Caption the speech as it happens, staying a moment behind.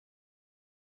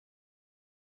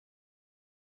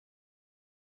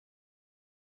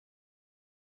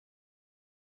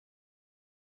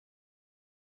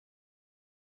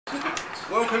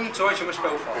Welcome to HMS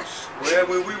Belfast, where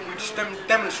we will be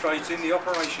demonstrating the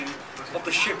operation of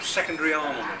the ship's secondary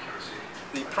armament,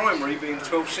 the primary being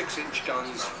 12 6-inch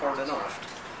guns forward and aft.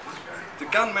 The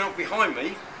gun mount behind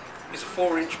me is a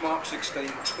 4-inch Mark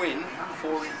 16 twin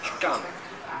 4-inch gun.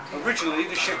 Originally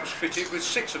the ship was fitted with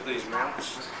 6 of these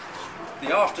mounts.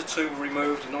 The after 2 were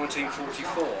removed in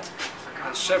 1944,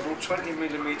 and several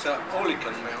 20mm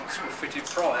Oerlikon mounts were fitted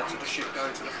prior to the ship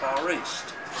going to the Far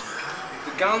East.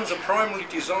 The guns are primarily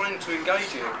designed to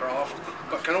engage aircraft,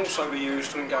 but can also be used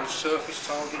to engage surface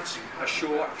targets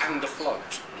ashore and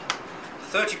afloat.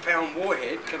 The 30-pound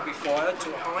warhead can be fired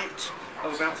to a height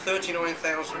of about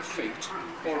 39,000 feet,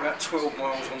 or about 12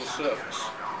 miles on the surface.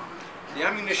 The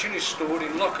ammunition is stored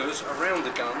in lockers around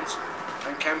the guns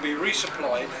and can be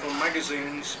resupplied from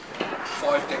magazines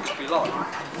 5 decks below.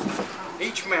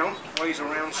 Each mount weighs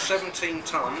around 17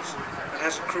 tonnes and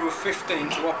has a crew of 15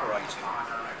 to operate it.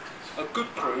 A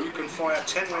good crew can fire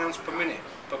 10 rounds per minute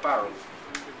per barrel.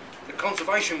 The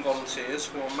conservation volunteers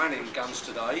who are manning guns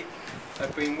today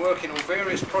have been working on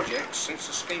various projects since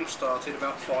the scheme started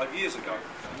about 5 years ago.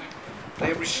 They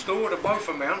have restored a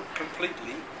Belfast mount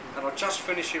completely and are just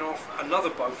finishing off another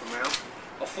Belfast mount,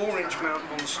 a 4-inch mount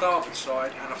on the starboard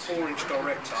side and a 4-inch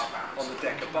director on the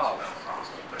deck above.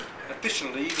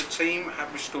 Additionally, the team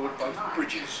have restored both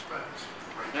bridges.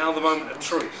 Now the moment of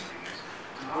truth.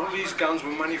 All these guns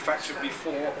were manufactured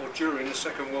before or during the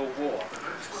Second World War,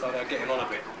 so they're getting on a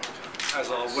bit,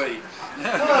 as are we.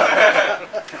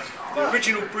 The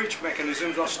original breech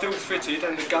mechanisms are still fitted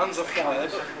and the guns are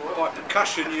fired by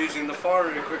percussion using the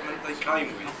firing equipment they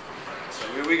came with. So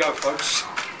here we go, folks.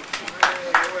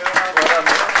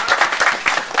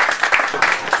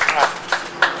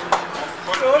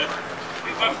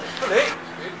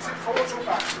 Is it forwards or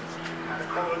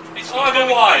backwards? It's either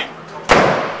way.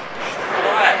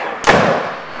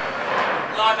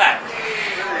 Like that.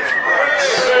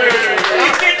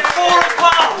 He's getting 4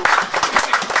 apart.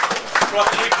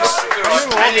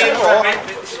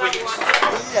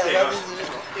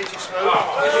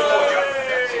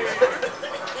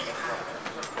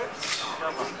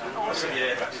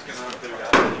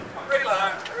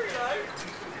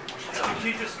 Can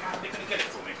you just get it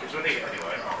for me? Because we need it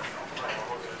anyway.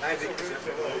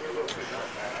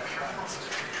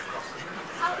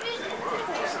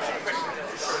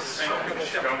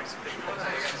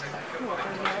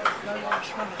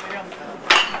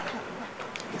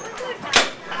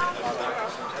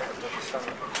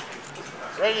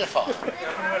 Ready to fire.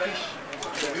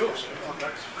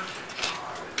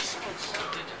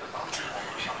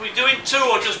 Are we doing 2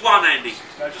 or just 1, Andy?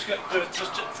 No, just going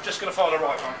to fire the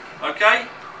right one. Okay.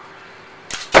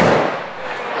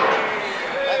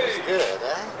 That was good,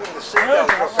 eh? Look at the seagull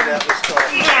dropping out the sky.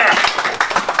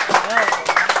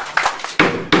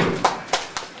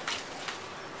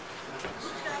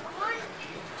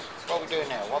 What are we doing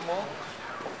now? One more?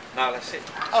 No, that's it.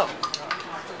 Oh.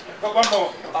 Got one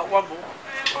more. One more.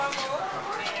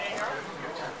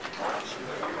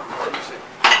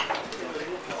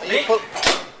 Are you put...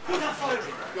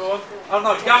 Go on. Oh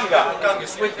no, Gunga.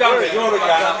 With Gunga, you're the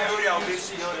gunner.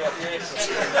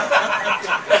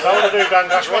 I want to do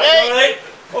Gunga. Ready?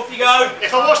 Off you go.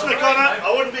 If I wasn't a gunner, I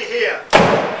wouldn't be here.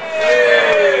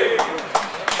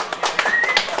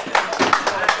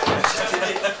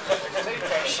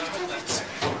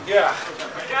 Yeah.